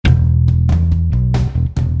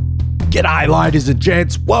G'day ladies and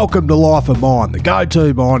gents, welcome to Life of Mine, the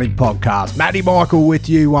go-to mining podcast. Matty Michael with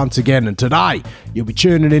you once again, and today you'll be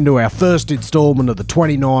tuning into our first instalment of the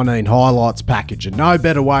 2019 highlights package, and no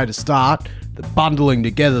better way to start than bundling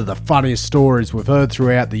together the funniest stories we've heard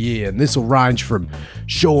throughout the year, and this will range from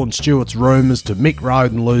Sean Stewart's rumours to Mick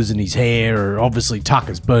Roden losing his hair, or obviously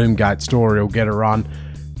Tucker's Boomgate story will get a run,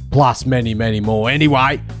 plus many, many more.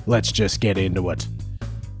 Anyway, let's just get into it.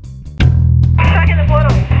 Second the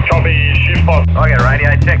portal. Copy, shift box. I got radio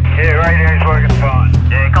check. Yeah, radio's working fine.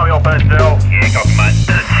 Yeah, copy all personnel. Yeah, copy, mate.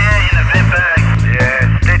 Yeah, in the vent bag.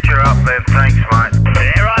 Yeah, stitch her up there. Thanks, mate.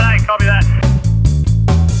 Yeah, right, copy that.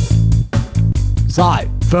 So,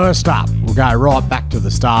 first up, we'll go right back to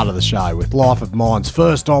the start of the show with Life of Mine's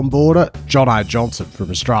first onboarder, John O. Johnson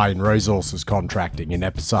from Australian Resources Contracting in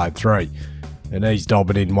episode 3. And he's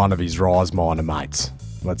dobbing in one of his Rise Miner mates.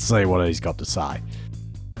 Let's see what he's got to say.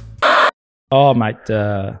 Oh, mate,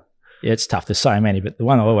 yeah, it's tough. There's so many, but the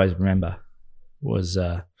one I always remember was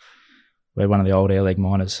we had one of the old air leg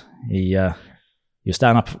miners. He was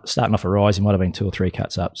starting off a rise. He might have been 2 or 3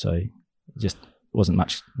 cuts up, so he just wasn't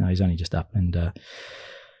much. No, he's only just up. And I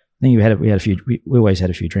think we always had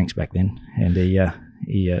a few drinks back then, and I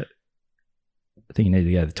think he needed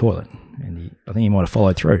to go to the toilet, and I think he might have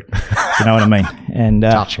followed through. You know what I mean? And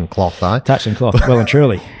Touch and cloth, though. Touch and cloth, well and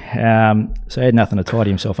truly. So he had nothing to tidy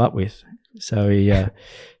himself up with. So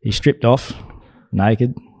he stripped off,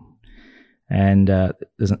 naked, and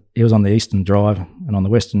he was on the Eastern Drive, and on the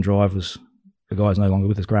Western Drive was the guy's no longer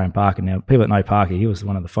with us, Graham Parker. Now, people that know Parker, he was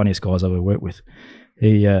one of the funniest guys I've ever worked with.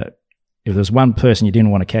 If there was one person you didn't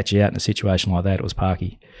want to catch you out in a situation like that, it was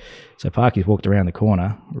Parky. So Parky's walked around the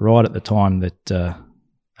corner right at the time that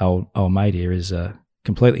old mate here is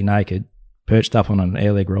completely naked, perched up on an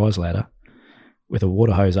air leg rise ladder with a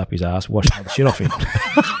water hose up his ass, washing all the shit off him.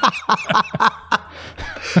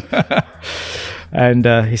 And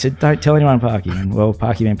he said, "Don't tell anyone, Parky." And well,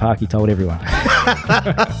 Parky told everyone.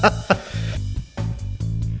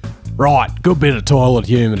 Right, good bit of toilet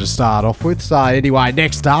humour to start off with. So anyway,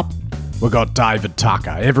 next up, we've got David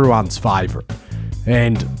Tucker, everyone's favourite.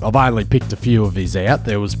 And I've only picked a few of his out.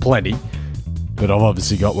 There was plenty. But I've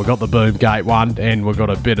obviously we've got the Boomgate one, and we've got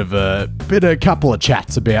a couple of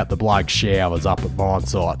chats about the bloke showers up at mine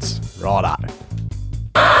sites. Righto.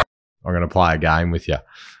 I'm going to play a game with you.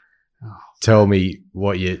 Tell me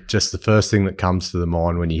just the first thing that comes to the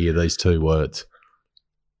mind when you hear these 2 words.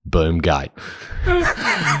 Boomgate.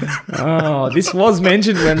 Oh, this was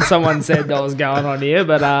mentioned when someone said that was going on here,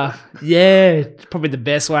 but yeah, probably the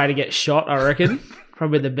best way to get shot, I reckon.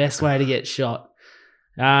 Probably the best way to get shot.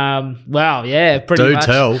 Well, yeah, pretty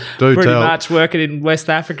much working in West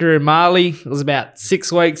Africa in Mali. It was about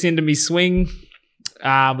 6 weeks into my swing.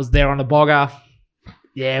 Was there on a bogger.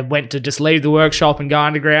 Yeah, went to just leave the workshop and go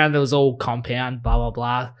underground. There was all compound, blah, blah,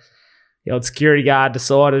 blah. The old security guard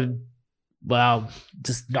decided, well,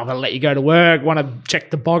 just not going to let you go to work. Want to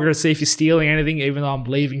check the bogger to see if you're stealing anything, even though I'm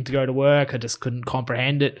leaving to go to work. I just couldn't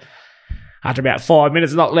comprehend it. After about 5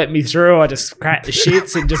 minutes not letting me through, I just cracked the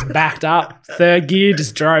shits and just backed up. 3rd gear,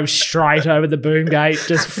 just drove straight over the boom gate,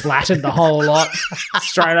 just flattened the whole lot.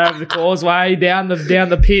 Straight over the causeway, down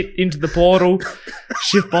the pit, into the portal.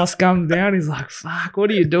 Shift boss comes down, he's like, "Fuck, what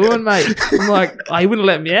are you doing, mate?" I'm like, "Oh, he wouldn't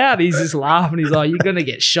let me out." He's just laughing. He's like, "You're going to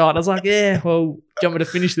get shot." I was like, "Yeah, well, do you want me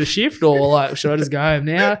to finish the shift, or like, should I just go home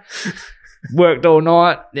now?" Worked all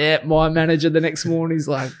night. Yeah, my manager the next morning, he's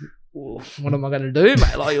like, "What am I going to do,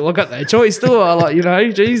 mate? Like, I got no choice, do I?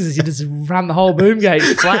 Like, Jesus, you just run the whole boom gate,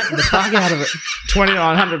 flatten the fuck out of it.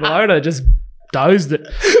 2,900 loader, just dozed it."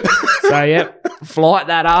 So, yep, flight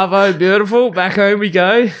that Arvo, beautiful. Back home we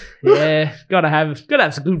go. Yeah, gotta have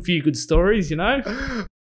some few good stories,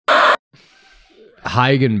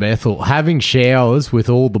 Hagen Bethel, having showers with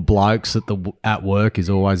all the blokes at work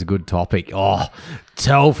is always a good topic. Oh,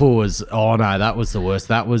 Telfer was, that was the worst.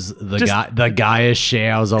 That was the gayest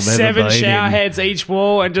showers I've ever been in. 7 shower heads each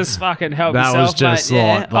wall and just fucking help that yourself, was just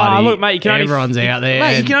mate. like, bloody, oh, look, mate, you can everyone's out there.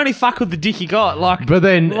 Mate, you can only fuck with the dick you got. But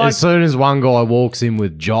then as soon as one guy walks in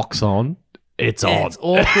with jocks on, it's on. It's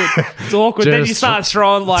awkward. It's awkward. Then you start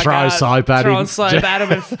throwing soap at him.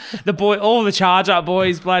 And all the charge up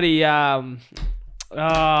boys, bloody having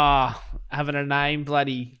a name,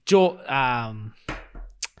 bloody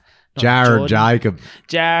Jared, Jacob.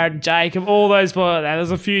 Jared, Jacob, all those boys. There's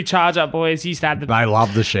a few charge up boys used to have They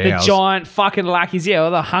love the showers. the giant fucking lackeys. Yeah,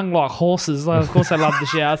 well, they hung like horses. Of course, they love the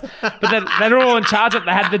showers. But they're all in charge up.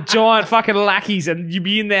 They had the giant fucking lackeys, and you'd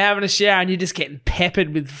be in there having a shower, and you're just getting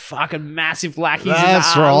peppered with fucking massive lackeys.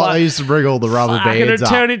 That's right. Like, They used to bring all the rubber bands it up.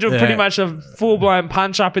 turned into Yeah. pretty much a full-blown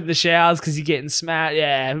punch-up in the showers because you're getting smacked.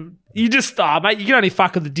 Yeah. You just, mate, you can only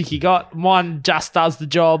fuck with the dick you got. One just does the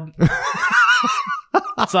job.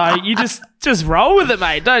 So you just roll with it,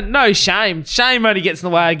 mate. No shame. Shame only gets in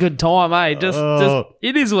the way of a good time, mate. Just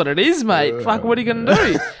it is what it is, mate. Fuck, what are you gonna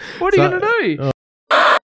do? What are you gonna do?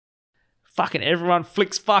 Fucking everyone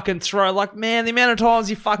flicks fucking throw. Like, man, the amount of times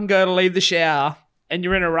you fucking go to leave the shower and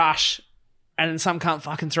you're in a rush, and then some cunt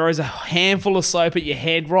fucking throws a handful of soap at your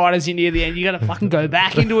head right as you're near the end. You got to fucking go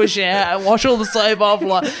back into a shower and wash all the soap off,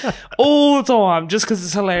 like, all the time, just because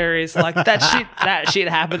it's hilarious. Like, that shit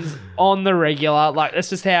happens on the regular. Like, that's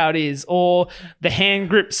just how it is. Or the hand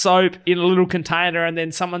grip soap in a little container, and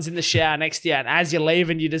then someone's in the shower next to you, and as you're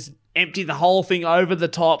leaving, you just empty the whole thing over the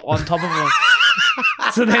top on top of them.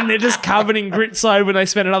 So then they're just covered in grip soap, and they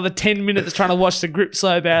spend another 10 minutes trying to wash the grip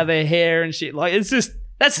soap out of their hair and shit. Like, that's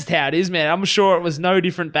just how it is, man. I'm sure it was no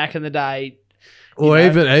different back in the day. Or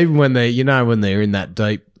even when they're in that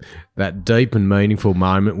deep and meaningful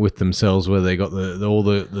moment with themselves, where they got all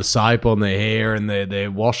the soap on their hair, and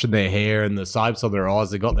they're washing their hair, and the soap's on their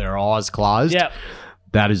eyes. They got their eyes closed. Yep.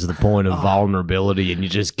 That is the point of vulnerability, and you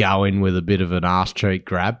just go in with a bit of an arse cheek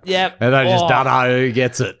grab. Yep. And they just don't know who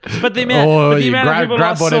gets it. But the amount of people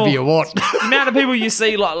grab whatever you want. The amount of people you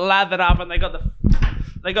see like lathered up, and they got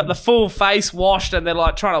the full face washed, and they're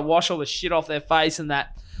like trying to wash all the shit off their face and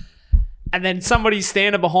that. And then somebody's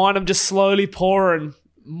standing behind them just slowly pouring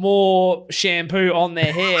more shampoo on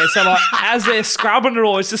their hair. So like as they're scrubbing it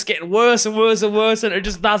all, it's just getting worse and worse and worse, and it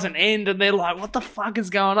just doesn't end. And they're like, what the fuck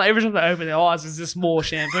is going on? Every time they open their eyes, it's just more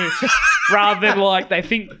shampoo. Rather than like they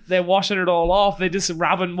think they're washing it all off, they're just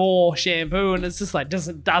rubbing more shampoo, and it's just like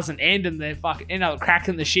doesn't end, and they're fucking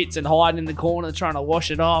cracking the shits and hiding in the corner trying to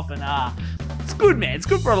wash it off. And it's good, man. It's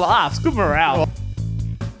good for a laugh. It's good morale.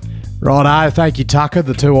 Righto, thank you, Tucker,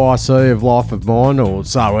 the 2IC of Life of Mine, or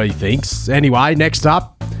so he thinks. Anyway, next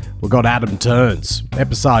up, we've got Adam Turns,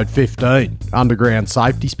 episode 15, Underground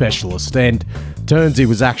Safety Specialist. And Turnsy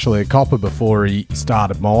was actually a copper before he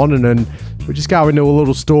started mining, and we just go into a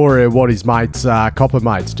little story of what his mates, copper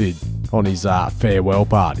mates, did on his farewell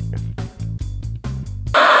party.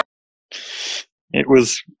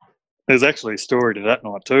 There's actually a story to that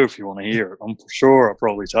night too, if you want to hear it. I'm sure I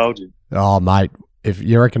probably told you. Oh, mate. If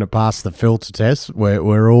you reckon it passed the filter test,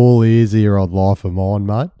 we're all ears here on Life of Mine,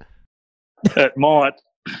 mate. It might.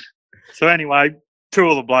 So anyway, two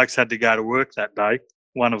of the blokes had to go to work that day.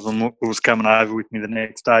 One of them was coming over with me the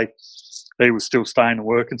next day. He was still staying to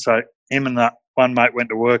work, and so him and that one mate went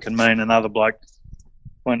to work, and me and another bloke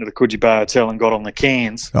went to the Coogee Bay Hotel and got on the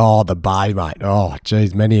cans. Oh, the bay, mate. Oh,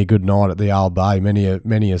 geez, many a good night at the old bay. Many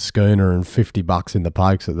a schooner and $50 in the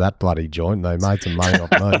pokes at that bloody joint. They made some money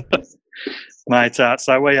off me. Mate,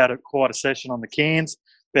 so we had quite a session on the cans.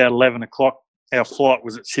 About 11 o'clock, our flight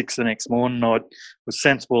was at 6 the next morning. I was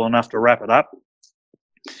sensible enough to wrap it up.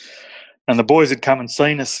 And the boys had come and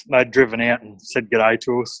seen us. They'd driven out and said g'day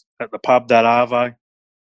to us at the pub, that Arvo,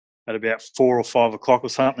 at about 4 or 5 o'clock or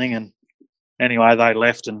something. And anyway, they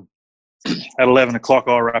left, and at 11 o'clock,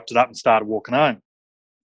 I wrapped it up and started walking home.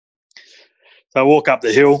 So I walk up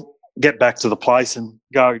the hill, get back to the place, and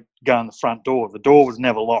go in the front door. The door was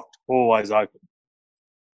never locked, always open.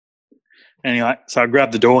 Anyway, so I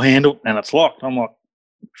grabbed the door handle, and it's locked. I'm like, what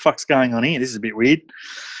the fuck's going on here? This is a bit weird.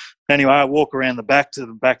 Anyway, I walk around the back to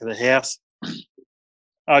the back of the house,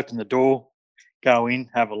 open the door, go in,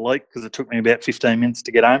 have a leak, because it took me about 15 minutes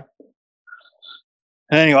to get home.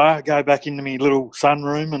 Anyway, I go back into my little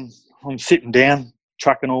sunroom, and I'm sitting down,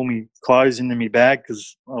 chucking all my clothes into my bag,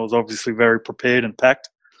 because I was obviously very prepared and packed.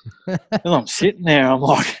 And I'm sitting there, I'm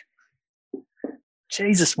like,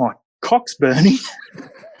 Jesus, my cock's burning.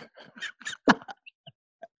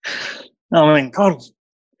 I mean, God,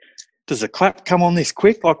 does the clap come on this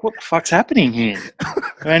quick? Like, what the fuck's happening here?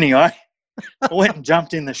 Anyway, I went and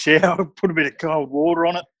jumped in the shower, put a bit of cold water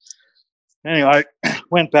on it. Anyway,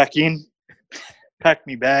 went back in, packed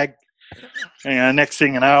my bag. And next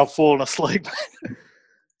thing you know, I've fallen asleep.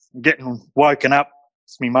 Getting woken up.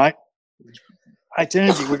 It's me, mate. Hey,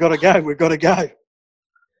 Turnsy, we've got to go.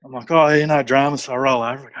 I'm like, oh, yeah, no drama. So I roll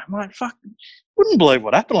over. I go, mate, fuck, wouldn't believe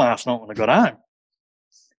what happened last night when I got home.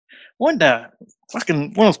 When I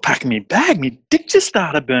was packing my bag, my dick just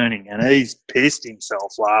started burning, and he's pissed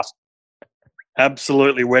himself, laughing.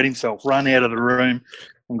 Absolutely wet himself. Run out of the room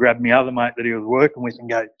and grabbed my other mate that he was working with and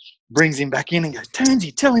go, brings him back in and goes,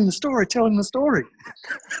 Turnsy, tell him the story.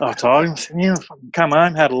 I told him, I said, yeah, come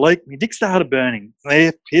home, had a leak. My dick started burning.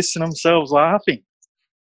 They're pissing themselves laughing.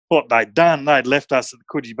 What they'd done, they'd left us at the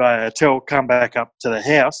Coogee Bay Hotel, come back up to the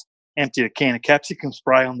house, emptied a can of capsicum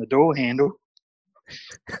spray on the door handle.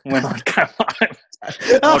 When I'd come home,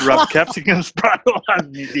 I'd rub capsicum spray all over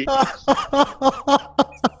my dick.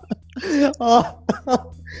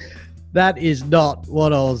 That is not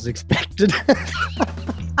what I was expecting.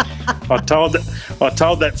 I told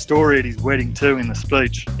that story at his wedding too in the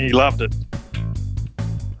speech. He loved it.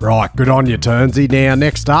 Right, good on you, Turnsy. Now,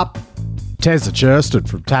 next up, Tezza Churston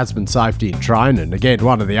from Tasman Safety and Training. Again,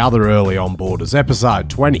 one of the other early onboarders, episode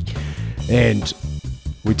 20. And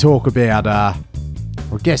we talk about, I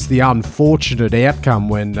guess, the unfortunate outcome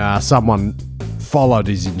when someone followed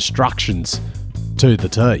his instructions to the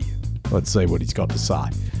T. Let's see what he's got to say.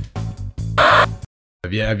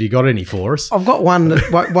 Have you got any for us? I've got one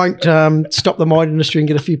that won't stop the mine industry and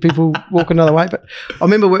get a few people walking another way. But I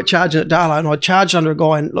remember we were charging at Darlow, and I charged under a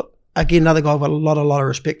guy, and look, again, another guy I've got a lot of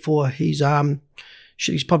respect for. He's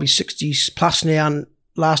probably 60s plus now, and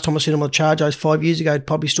last time I seen him on the charge, 5 years ago, he'd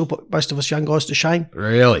probably still put most of us young guys to shame.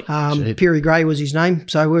 Really? Perry Gray was his name.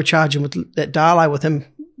 So we were charging at Darlow with him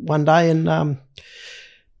one day, and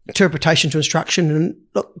interpretation to instruction. And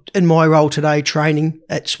look, in my role today, training,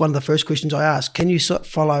 it's one of the first questions I ask. Can you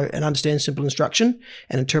follow and understand simple instruction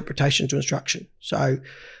and interpretation to instruction? So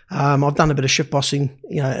I've done a bit of shift bossing.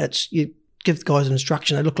 You know, you give the guys an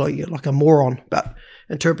instruction, they look like a moron, but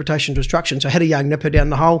interpretation to instruction. So I had a young nipper down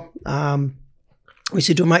the hole. We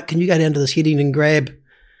said to him, mate, can you go down to this heading and grab,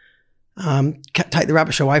 take the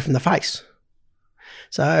rubbish away from the face?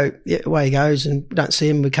 So yeah, away he goes, and don't see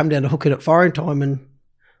him. We come down to hook it at firing time, and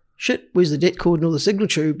shit, where's the det cord and all the signal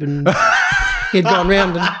tube? And he'd gone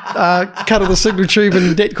round and cut all the signal tube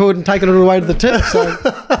and det cord and taken it all the way to the tip. So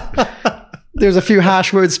there was a few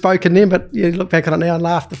harsh words spoken then, but you look back on it now and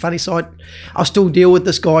laugh. The funny side, I still deal with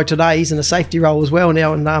this guy today. He's in a safety role as well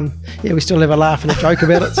now, and we still have a laugh and a joke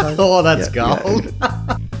about it. So, oh, that's gold.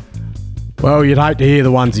 Yeah. Well, you'd hate to hear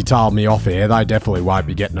the ones he told me off air. They definitely won't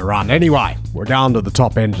be getting a run. Anyway, we're going to the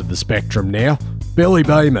top end of the spectrum now. Billy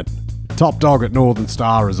Beeman, top dog at Northern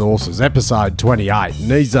Star Resources, episode 28.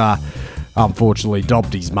 And he's unfortunately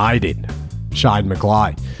dobbed his mate in, Shane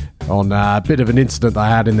McLean, on a bit of an incident they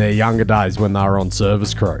had in their younger days when they were on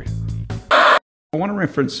service crew. I want to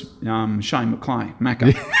reference Shane McLean,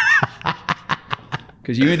 Macca,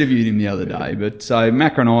 because you interviewed him the other day. But so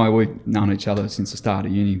Macca and I, we've known each other since the start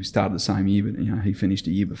of uni. We started the same year, but he finished a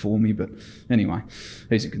year before me. But anyway,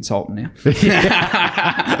 he's a consultant now.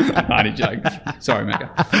 Only joke. Sorry,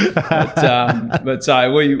 Macca. But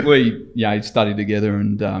so we studied together,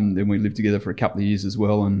 and then we lived together for a couple of years as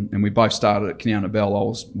well. And we both started at Canowna Bell. I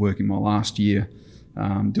was working my last year,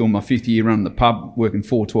 doing my 5th year running the pub, working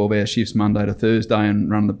 4 12-hour shifts Monday to Thursday, and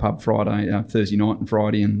running the pub Thursday night and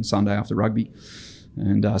Friday and Sunday after rugby.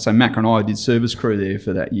 And so Macca and I did service crew there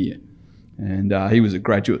for that year. And he was a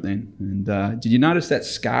graduate then. And did you notice that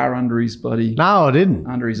scar under his bloody... No, I didn't.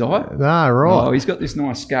 Under his eye? No, right. Oh, he's got this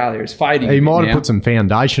nice scar there. It's fading. He might have put some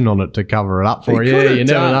foundation on it to cover it up for you. You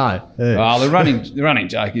never know. Yeah. Well, the running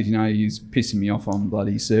joke is, he's pissing me off on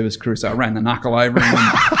bloody service crew. So I ran the knuckle over him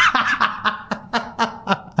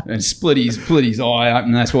and split his eye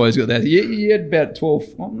open. That's why he's got that. He had about 12, I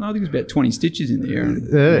think it was about 20 stitches in there.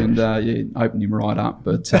 And opened him right up.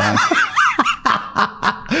 But...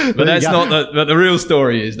 But that's not but the real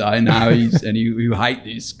story is though. No, he hate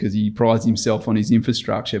this because he prides himself on his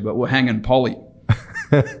infrastructure. But we're hanging poly,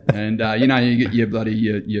 and you get your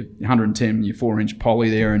 110, your 4-inch poly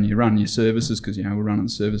there, and you run your services because we're running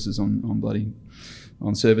services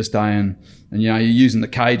on service day, and you're using the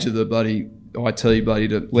cage of the bloody IT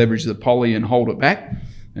to leverage the poly and hold it back.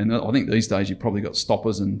 And I think these days you've probably got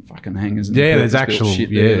stoppers and fucking hangers. And there's actual shit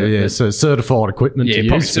there. So certified equipment to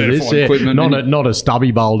use for this. Equipment. Not a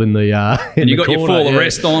stubby bolt in the and you got your full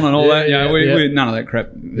arrest on and all that. We none of that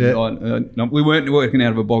crap. No, we weren't working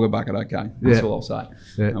out of a bogger bucket. Okay, that's all I'll say.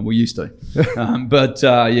 We used to, but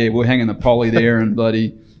we're hanging the poly there and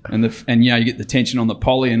bloody. And you get the tension on the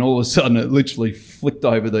poly, and all of a sudden it literally flicked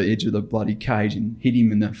over the edge of the bloody cage and hit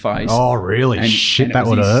him in the face. Oh, really? And, shit, that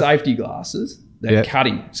would hurt. Safety glasses that cut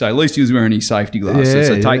him. So at least he was wearing his safety glasses.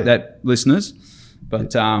 So take that, listeners. But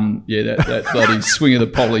that bloody swing of the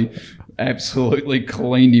poly absolutely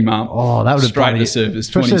cleaned him up. Oh, that would have straight to surface.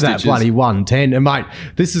 Especially that bloody 110. And mate,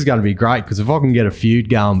 this is going to be great because if I can get a feud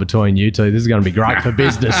going between you two, this is going to be great for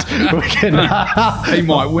business. He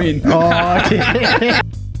might win. Oh, yeah.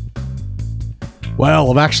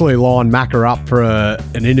 Well, I've actually lined Macca up for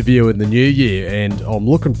an interview in the new year, and I'm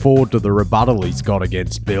looking forward to the rebuttal he's got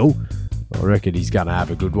against Bill. I reckon he's going to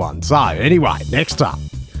have a good one. So, anyway, next up.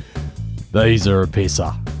 These are a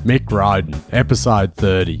pisser. Mick Roden, episode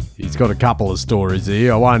 30. He's got a couple of stories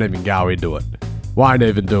here. I won't even go into it. Won't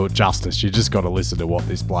even do it justice. You just got to listen to what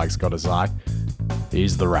this bloke's got to say.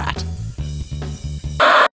 Here's the rat.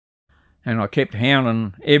 And I kept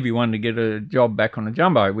hounding everyone to get a job back on the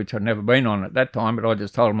jumbo, which I'd never been on at that time, but I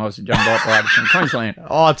just told them I was a jumbo operator from Queensland.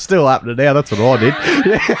 Oh, it's still happening now. That's what I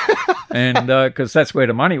did. And because that's where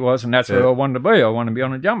the money was, and that's where I wanted to be. I wanted to be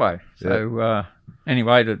on a jumbo. So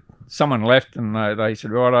anyway, someone left, and they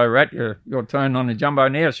said, "Righto, Rat, your turn on the jumbo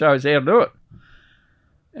now. Show us how to do it."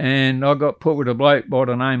 And I got put with a bloke by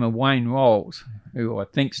the name of Wayne Rolls, who I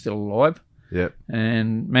think's still alive. Yep.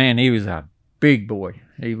 And man, he was a big boy.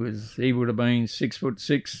 He would have been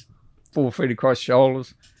 6'6", 4 feet across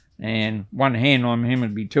shoulders, and one hand on him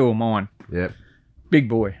would be two of mine. Yep. Big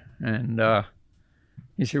boy. And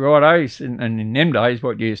he said, "Righto," and in them days,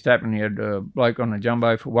 what used to happen, you had a bloke on the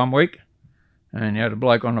jumbo for 1 week, and you had a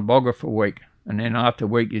bloke on the bogger for a week, and then after a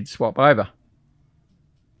week you'd swap over.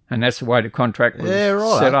 And that's the way the contract was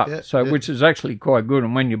set up. Which is actually quite good.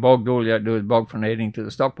 And when you bogged, all you had to do is bog from the heading to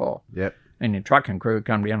the stockpile. Yep. And your trucking crew would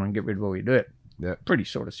come down and get rid of all your dirt. Yep. Pretty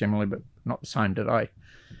sort of similar, but not the same today.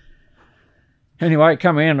 Anyway,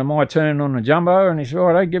 come in to my turn on the jumbo, and he said,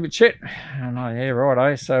 "Righto, give it shit." And I,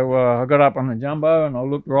 righto. So I got up on the jumbo, and I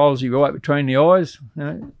looked Rollsy right between the eyes,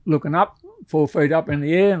 looking up, 4 feet up in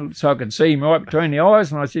the air, so I could see him right between the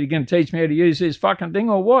eyes. And I said, "You going to teach me how to use this fucking thing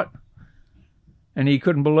or what?" And he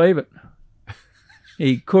couldn't believe it.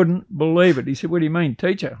 He couldn't believe it. He said, "What do you mean,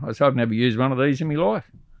 teacher?" I said, "I've never used one of these in my life."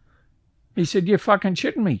 He said, "You're fucking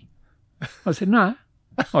shitting me." I said, "No."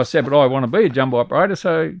 I said, "But I want to be a jumbo operator,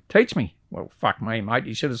 so teach me." "Well, fuck me, mate.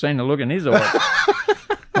 You should have seen the look in his eyes."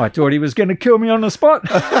 I thought he was going to kill me on the spot.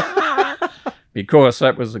 Because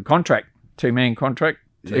that was the contract, 2-man contract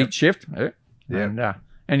to each shift. Yeah. And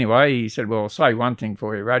anyway, he said, "Well, I'll say one thing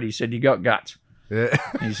for you, Rad." He said, "You got guts." Yeah.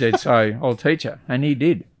 He said, "So I'll teach you." And he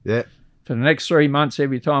did. Yeah. For the next 3 months,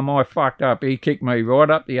 every time I fucked up, he kicked me right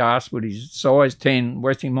up the arse with his size 10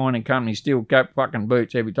 Western Mining Company steel cap fucking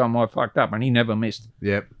boots every time I fucked up, and he never missed.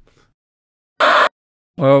 Yep.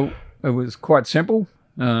 Well, it was quite simple.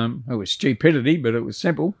 It was stupidity, but it was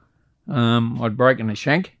simple. I'd broken a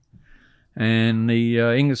shank, and the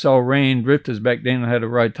Ingersoll Rand drifters back then had a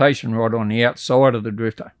rotation rod on the outside of the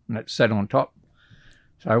drifter, and it sat on top.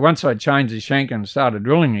 So once I changed the shank and started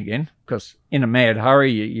drilling again, because in a mad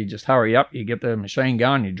hurry, you just hurry up, you get the machine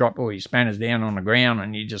going, you drop all your spanners down on the ground,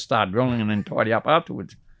 and you just start drilling and then tidy up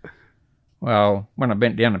afterwards. Well, when I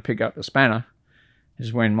bent down to pick up the spanner,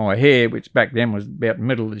 is when my hair, which back then was about the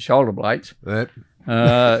middle of the shoulder blades,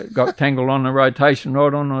 got tangled on the rotation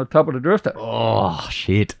rod on the top of the drifter. Oh,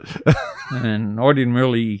 shit. And I didn't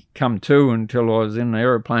really come to until I was in the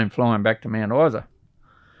aeroplane flying back to Mount Isa.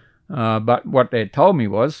 But what they told me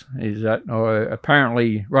is that I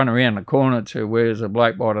apparently run around the corner to where there's a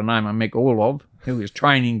bloke by the name of Mick Orlov, who was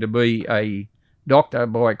training to be a doctor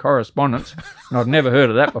by correspondence. And I'd never heard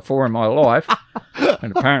of that before in my life.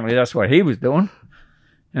 And apparently that's what he was doing.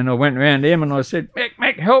 And I went around him and I said,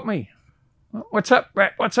 Mick, help me. "What's up,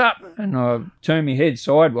 Rat? What's up?" And I turned my head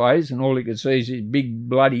sideways, and all he could see is this big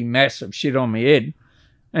bloody mass of shit on my head.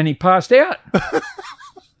 And he passed out.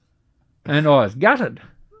 And I was gutted.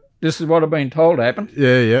 This is what I've been told happened.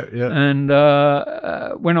 Yeah. And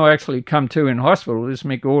when I actually come to in hospital, this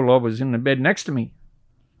Mick Orlov was in the bed next to me.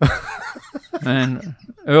 And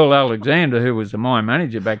Earl Alexander, who was the mine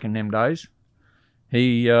manager back in them days,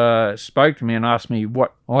 he spoke to me and asked me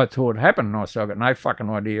what I thought happened. And I said, "I've got no fucking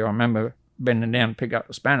idea. I remember bending down to pick up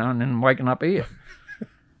the spanner and then waking up here."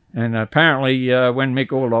 And apparently when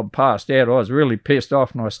Mick Orlov passed out, I was really pissed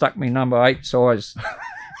off, and I stuck me number 8 size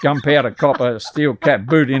gunpowder copper steel cap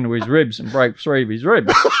boot into his ribs and broke 3 of his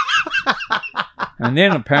ribs. And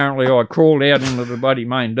then apparently I crawled out into the bloody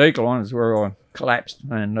main decline, is where I collapsed,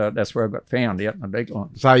 and that's where I got found, out in the decline.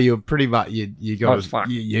 So you're pretty much you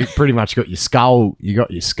pretty much got your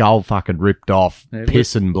skull fucking ripped off,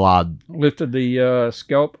 piss and blood. Lifted the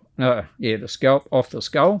scalp off the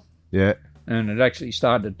skull. Yeah. And it actually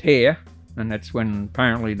started to tear, and that's when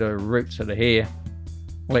apparently the roots of the hair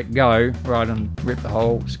let go right and rip the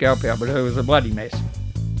whole scalp out, but it was a bloody mess.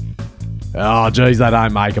 Oh, geez, they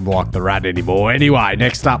don't make them like the Rat anymore. Anyway,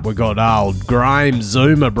 next up we got old Graham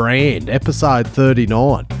Zuma Brand, episode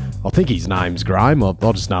 39. I think his name's Graham. I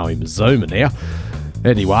just know him as Zuma now.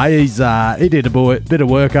 Anyway, he did a bit of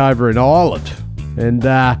work over in Ireland, and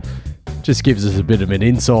just gives us a bit of an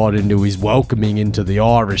insight into his welcoming into the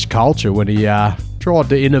Irish culture when he tried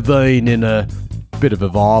to intervene in a bit of a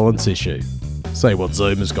violence issue. See what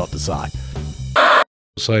Zuma's got to say.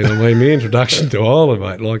 So, I mean, my introduction to Ireland,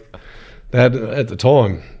 mate, like, that at the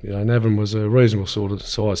time, you know, Navan was a reasonable sort of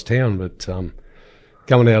sized town, but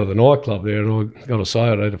coming out of the nightclub there, and I got to say,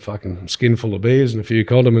 I had a fucking skin full of beers and a few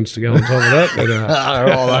condiments to go on top of that.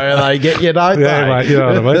 But, they get you, don't yeah, they? mate, you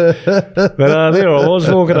know what I mean. But there I was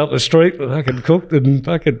walking up the street, fucking cooked, and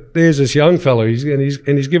fucking there's this young fellow, he's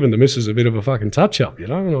giving the missus a bit of a fucking touch up, you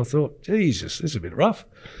know. And I thought, Jesus, this is a bit rough.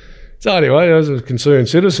 So anyway, as a concerned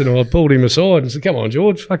citizen, I pulled him aside and said, "Come on,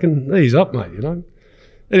 George, fucking ease up, mate," you know.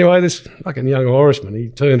 Anyway, this fucking young Irishman, he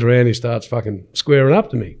turns around, he starts fucking squaring up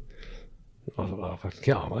to me. I thought, oh, fucking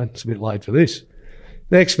come on, mate, it's a bit late for this.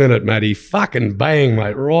 Next minute, mate, he fucking bang,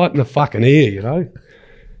 mate, right in the fucking ear, you know.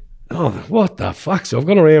 Oh, what the fuck? So I've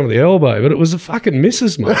gone around with the elbow, but it was the fucking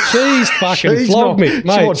missus, mate. She's fucking flogged me,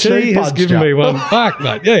 mate. She has given me one fuck,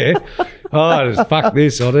 mate, yeah. Oh, I just fuck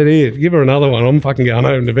this. I did here. Give her another one. I'm fucking going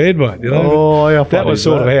home to bed, mate. You know. Oh, yeah. That was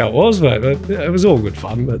sort of how it was, mate. But yeah, it was all good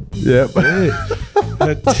fun. But yeah.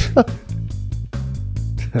 But,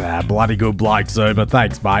 bloody good bloke, Zuma.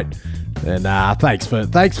 Thanks, mate. And thanks for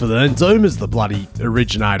that. Zuma's the bloody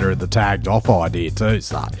originator of the tagged off idea too.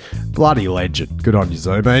 So bloody legend. Good on you,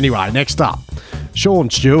 Zuma. Anyway, next up, Sean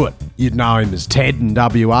Stewart. You'd know him as Ted in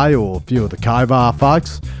WA or a few of the Kovar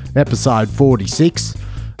folks. Episode 46.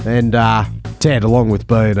 And Ted, along with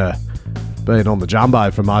being on the jumbo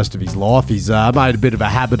for most of his life, he's made a bit of a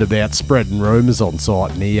habit about spreading rumours on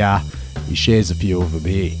site, and he shares a few of them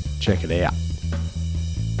here. Check it out.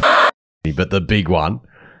 But the big one,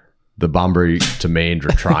 the Bunbury to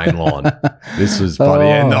Mandurah train line. This was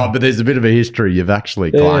funny. But there's a bit of a history. You've actually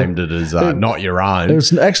claimed it as not your own. It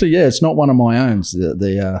was actually, it's not one of my own.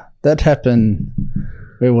 That happened.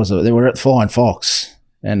 Where was it? They were at Flying Fox,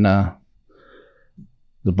 and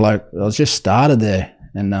the bloke, I was just started there,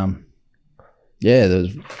 and there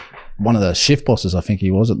was one of the shift bosses, I think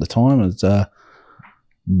he was at the time, it was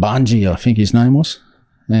Bungie, I think his name was,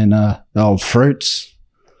 and the old Fruits,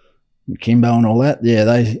 Kimbo and all that. Yeah,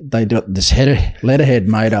 they got this letterhead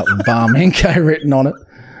made up with Barmenko written on it,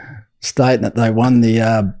 stating that they won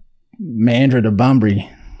the Mandurah to Bunbury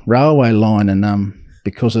railway line, and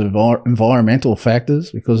because of environmental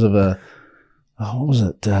factors, because of what was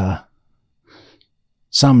it?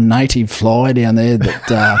 Some native fly down there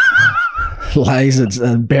that lays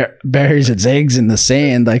buries its eggs in the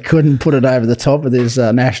sand. They couldn't put it over the top of this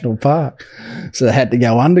national park, so they had to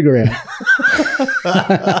go underground.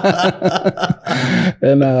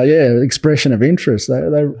 And expression of interest.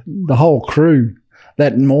 The whole crew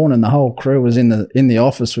that morning, the whole crew was in the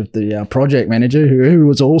office with the project manager, who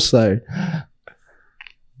was also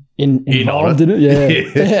involved in it.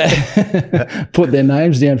 Yeah. Put their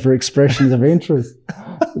names down for expressions of interest.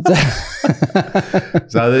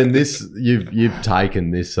 So then you've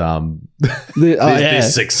taken this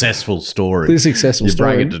this successful story. This successful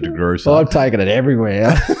story. You bring it to DeGrussa. I've taken it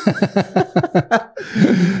everywhere.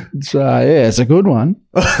 So it's a good one.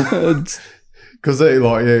 Because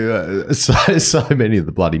so many of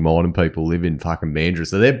the bloody mining people live in fucking Mandurah,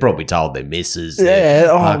 so they're probably told their missus,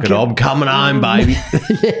 I'm coming home, baby.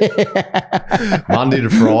 Yeah. Monday to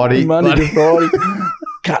Friday.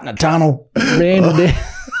 Cutting a tunnel.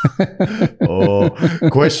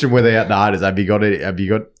 Question without notice.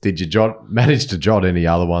 Did you manage to jot any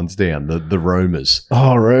other ones down? The rumours.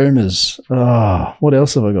 Oh, rumours. Oh, what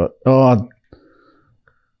else have I got? Oh, I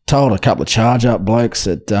told a couple of charge up blokes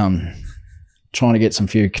that trying to get some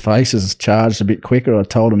few faces charged a bit quicker. I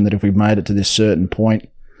told them that if we made it to this certain point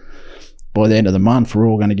by the end of the month, we're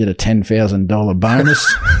all going to get a $10,000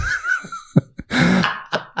 bonus.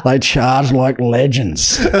 They charge like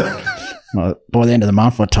legends. By the end of the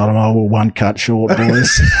month, I told them, we're one cut short,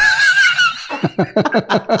 boys.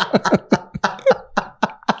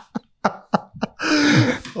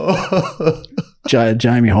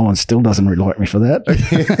 Jamie Holland still doesn't really like me for that.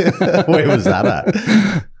 Where was that at?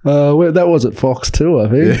 That was at Fox too, I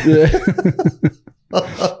think.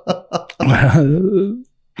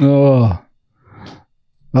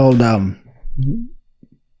 Old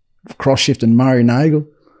cross-shifting Murray Nagel.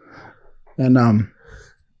 And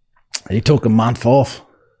he took a month off,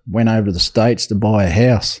 went over to the States to buy a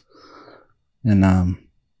house. And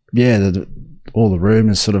all the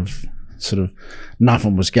rumours sort of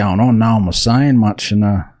nothing was going on, no one was saying much, and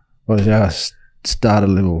I started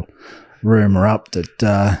a little rumour up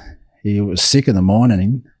that he was sick of the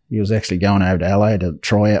mining. He was actually going over to LA to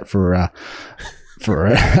try out for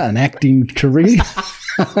an acting career.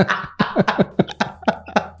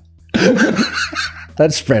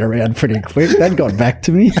 That spread around pretty quick. That got back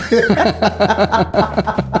to me.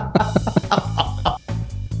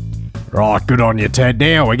 Right, good on you, Ted.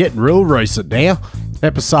 Now, we're getting real recent now.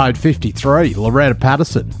 Episode 53, Loretta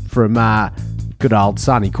Patterson from good old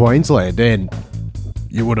sunny Queensland. And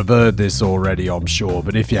you would have heard this already, I'm sure.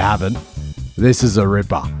 But if you haven't, this is a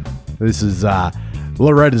ripper. This is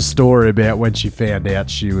Loretta's story about when she found out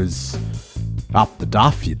she was up the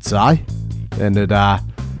duff, you'd say. And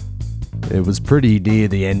it was pretty near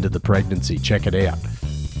the end of the pregnancy. Check it out.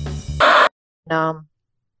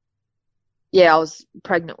 Yeah, I was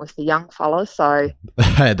pregnant with the young fella, so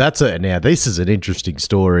that's it. Now, this is an interesting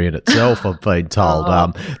story in itself. I've been told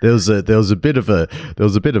there was a bit of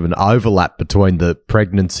an overlap between the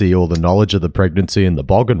pregnancy or the knowledge of the pregnancy and the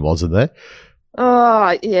boggin, wasn't there?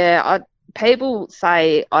 Oh yeah, people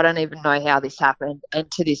say I don't even know how this happened, and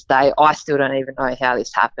to this day, I still don't even know how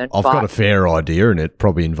this happened. I've got a fair idea, and it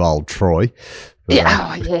probably involved Troy. But,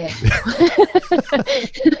 yeah, yeah.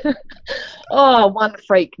 Oh, one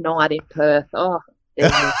freak night in Perth. Oh,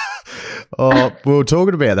 yeah. We were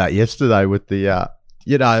talking about that yesterday with the,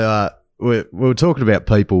 we were talking about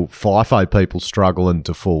FIFO people struggling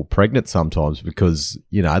to fall pregnant sometimes because,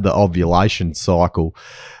 the ovulation cycle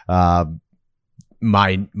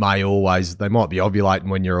may always, they might be ovulating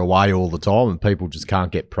when you're away all the time and people just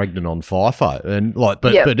can't get pregnant on FIFO. And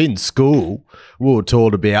but in school, we were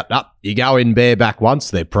taught about, you go in bareback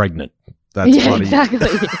once, they're pregnant. That's funny. Exactly.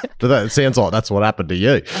 It sounds like that's what happened to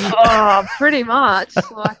you. Oh, pretty much.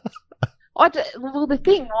 The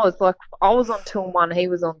thing was, I was on 2 and 1, he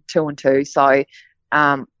was on 2 and 2, so,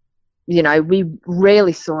 we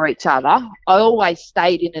rarely saw each other. I always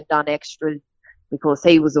stayed in and done extras because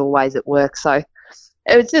he was always at work, so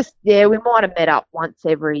it was just, we might have met up once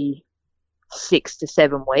every 6 to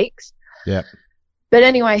 7 weeks. Yeah. But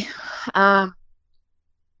anyway, I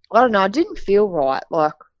don't know, I didn't feel right.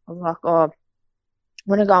 I was like, I'm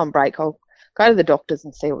going to go on break. I'll go to the doctors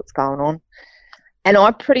and see what's going on. And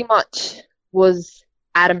I pretty much was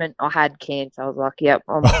adamant I had cancer. I was like, yep,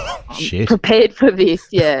 I'm prepared for this.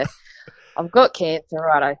 Yeah, I've got cancer,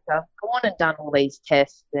 righto. So I've gone and done all these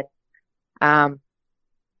tests. And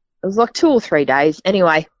it was 2 or 3 days.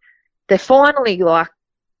 Anyway, they finally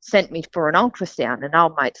sent me for an ultrasound. And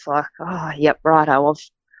old mate's like, oh, yep, righto,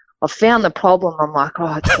 I've found the problem. I'm like,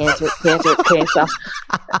 oh, it's cancer, it's cancer.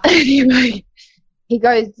 Anyway, he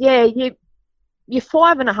goes, yeah, you're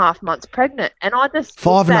 5.5 months pregnant. And I just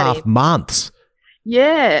 5.5 months?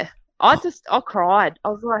 Yeah. I cried. I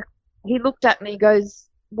was like, he looked at me, goes,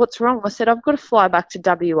 what's wrong? I said, I've got to fly back to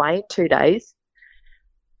WA in 2 days.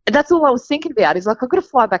 And that's all I was thinking about. He's like, I've got to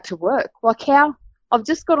fly back to work. How? I've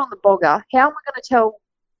just got on the bogger. How am I going to tell,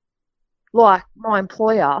 my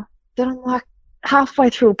employer that I'm, halfway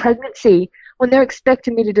through a pregnancy when they're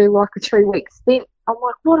expecting me to do a 3-week stint? I'm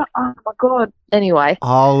like, what? Oh my God. Anyway.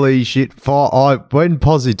 Holy shit. When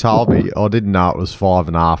Posy told me, I didn't know it was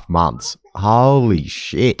 5.5 months. Holy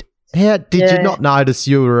shit. How did you not notice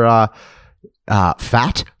you were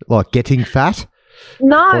fat? Getting fat?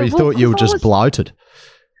 No. Or you thought you were just bloated?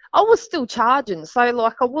 I was still charging. So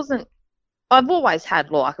I've always had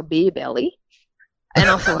a beer belly. And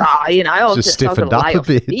I thought, I'll just lay off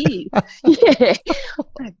the beers. Yeah,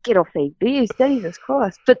 get off these beers, Jesus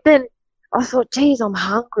Christ. But then I thought, geez, I'm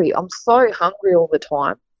hungry. I'm so hungry all the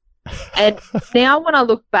time. And now when I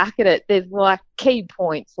look back at it, there's key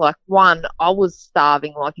points. One, I was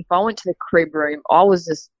starving. If I went to the crib room, I was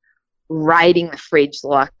just raiding the fridge.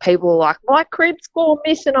 People were like, my crib's gone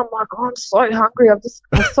missing. I'm like, oh, I'm so hungry. I'm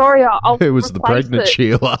sorry. I'll It was the pregnant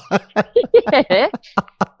Sheila. Yeah.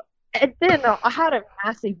 And then I had a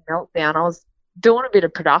massive meltdown. I was doing a bit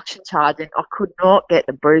of production charging. I could not get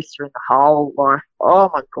the booster in the hole. Oh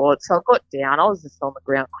my God. So I got down. I was just on the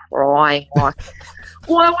ground crying. Why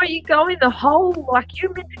won't you go in the hole?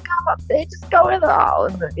 You're meant to come up there. Just go in the hole.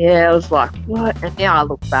 And I was like, what? And now I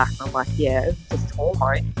look back and I'm like, yeah, it was just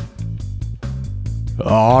hormones.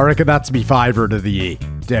 Oh, I reckon that's my favourite of the year.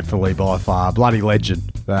 Definitely by far. Bloody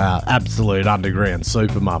legend. Absolute underground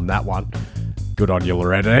super mum, that one. Good on you,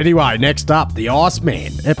 Loretta. Anyway, next up, the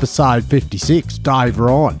Iceman, episode 56, Dave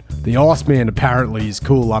Ryan. The Iceman apparently is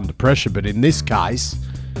cool under pressure, but in this case,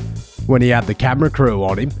 when he had the camera crew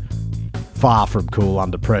on him, far from cool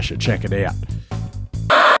under pressure. Check it out.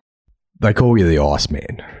 They call you the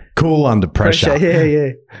Iceman. Cool under pressure.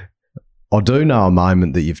 Yeah. I do know a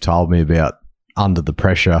moment that you've told me about under the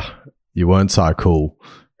pressure. You weren't so cool.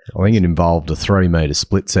 I think it involved a 3-metre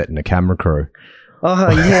split set and a camera crew. Oh,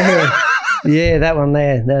 yeah. Yeah, that one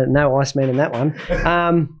there. No Iceman in that one.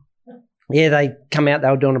 They come out, they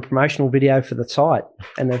were doing a promotional video for the site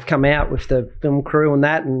and they've come out with the film crew and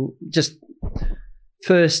that and just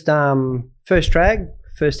first drag,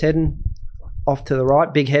 first heading off to the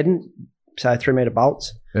right, big heading, so 3 metre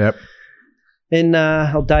bolts. Yep. And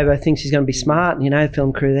old Davo thinks he's going to be smart,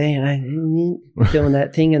 film crew there, doing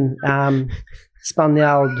that thing, and spun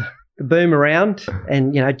the boom around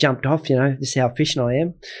and, jumped off, this is how efficient I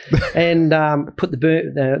am, and put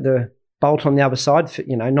the bolt on the other side, for,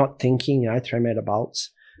 not thinking, 3 metre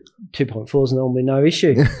bolts, 2.4 is normally no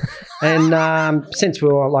issue. And since we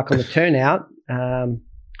were like on the turnout,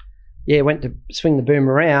 went to swing the boom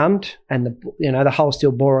around, and the hole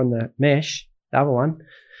still bore on the mesh, the other one.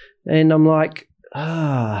 And I'm like,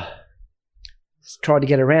 tried to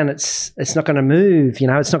get around. It's not going to move.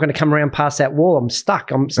 It's not going to come around past that wall. I'm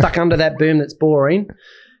stuck under that boom that's boring,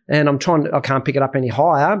 and I can't pick it up any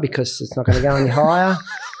higher because it's not going to go any higher.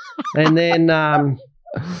 And then,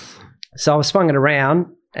 so I swung it around,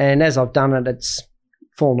 and as I've done it, it's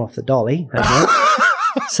fallen off the dolly. Hasn't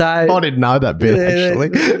it? So I didn't know that bit actually.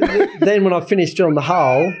 Then when I finished drilling the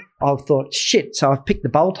hole, I thought, shit. So I've picked the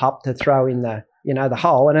bolt up to throw in the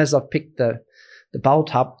hole, and as I picked the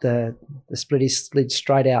bolt up, the splitty slid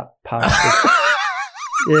straight out past it.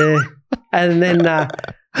 Yeah. And then,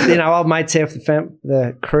 old mate's there with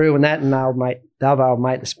the crew and that, and the other old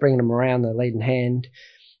mate that's bringing them around, the leading hand,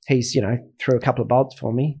 he's, threw a couple of bolts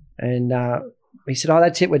for me. And he said, "Oh,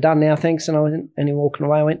 that's it, we're done now, thanks." And he walking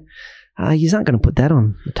away, I went, "You aren't going to put that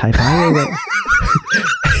on the tape, are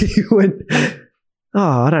you?" He went,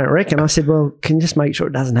 "Oh, I don't reckon." I said, "Well, can you just make sure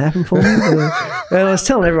it doesn't happen for me?" And I was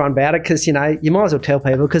telling everyone about it because, you might as well tell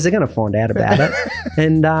people because they're going to find out about it.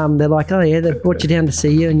 And they're like, "Oh, yeah, they brought you down to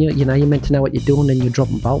see you and, you're meant to know what you're doing and you're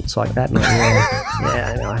dropping bolts like that." And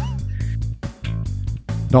anyway.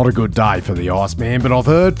 Not a good day for the Iceman, but I've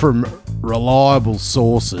heard from reliable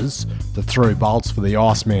sources that threw bolts for the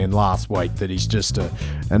Iceman last week that he's just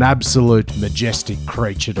an absolute majestic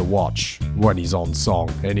creature to watch when he's on song,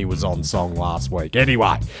 and he was on song last week.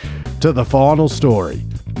 Anyway, to the final story.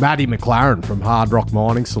 Matty McLaren from Hard Rock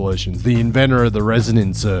Mining Solutions, the inventor of the resin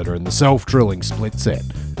inserter and the self-drilling split set,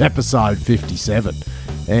 episode 57,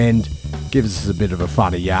 and gives us a bit of a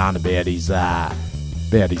funny yarn about his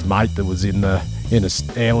mate that was in a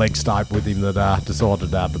air leg stope with him that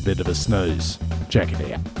decided to have a bit of a snooze. Check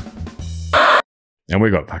it out. And we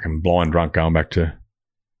got fucking blind drunk going back to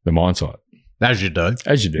the mine site. As you do.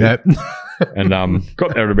 Yep. And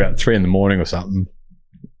got there at about 3 a.m. or something.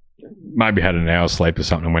 Maybe had an hour's sleep or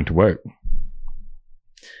something and went to work.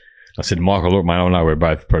 I said, "Michael, look, mate, I know we're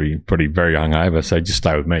both pretty very hungover, so just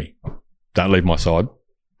stay with me. Don't leave my side,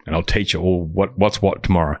 and I'll teach you all what's what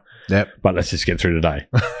tomorrow. Yep. But let's just get through today."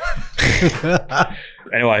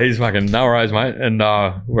 Anyway, he's fucking no worries, mate. And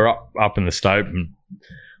we're up in the stope, and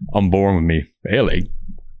I'm boring with me air leg.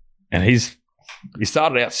 And he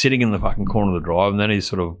started out sitting in the fucking corner of the drive, and then he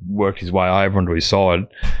sort of worked his way over onto his side.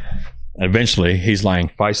 And eventually, he's laying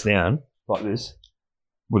face down like this,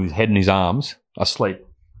 with his head in his arms, asleep,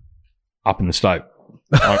 up in the stope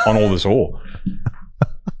on all this ore.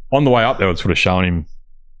 On the way up there, I was sort of showing him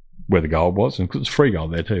where the gold was, and 'cause it was free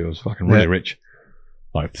gold there too. It was fucking really rich,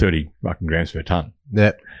 like 30 fucking grams per ton.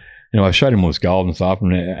 Yeah. Anyway, I showed him all this gold and stuff,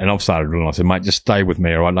 and I've started drilling. I said, "Mate, just stay with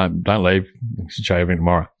me, all right? Don't leave. I should show you everything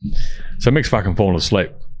tomorrow." So Mick's fucking falling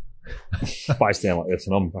asleep, face down like this,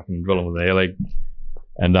 and I'm fucking drilling with the air leg.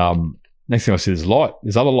 And next thing I see,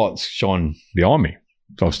 there's other lights shine behind me.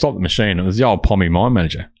 So I stopped the machine, and it was the old Pommy mine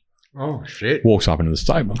manager. Oh shit! Walks up into the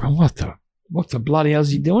stope. I'm going, what the bloody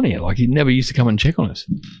hell's he doing here? Like, he never used to come and check on us.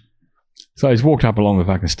 So he's walked up along the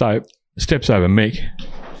fucking stope, steps over Mick.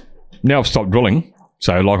 Now I've stopped drilling.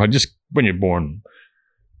 So like when you're boring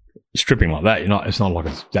stripping like that, it's not like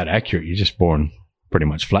it's that accurate. You're just boring pretty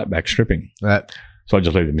much flat back stripping. Right. So I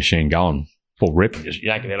just leave the machine going full rip and just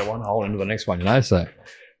yank it out of one hole into the next one, So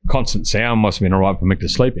constant sound must have been all right for Mick to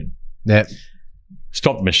sleep in. Yeah.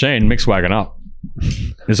 Stop the machine, Mick's waking up.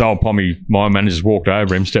 This old Pommy mine manager's walked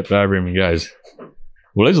over him, stepped over him and goes,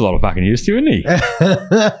 "Well, there's a lot of fucking use to, isn't he?"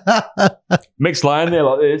 Mick's laying there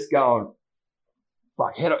like this going,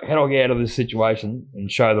 "Fuck, how do I get out of this situation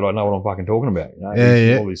and show that I know what I'm fucking talking about?"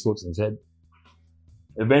 All these thoughts in his head.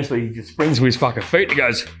 Eventually, he just springs to his fucking feet and he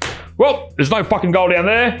goes, "Well, there's no fucking gold down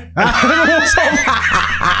there."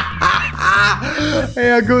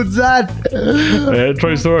 How good's that? Yeah,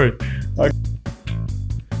 true story.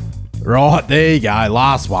 Right, there you go.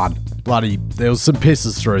 Last one. Bloody, there was some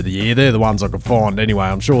pisses through the year. They're the ones I could find anyway.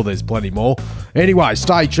 I'm sure there's plenty more. Anyway,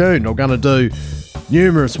 stay tuned. I'm going to do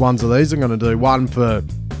numerous ones of these. I'm going to do one for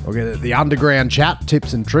the underground chat,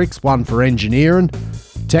 tips and tricks, one for engineering,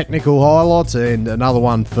 technical highlights, and another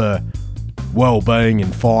one for well-being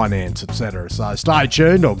and finance, etc. So stay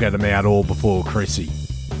tuned. I'll get them out all before Chrissy.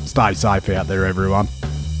 Stay safe out there, everyone.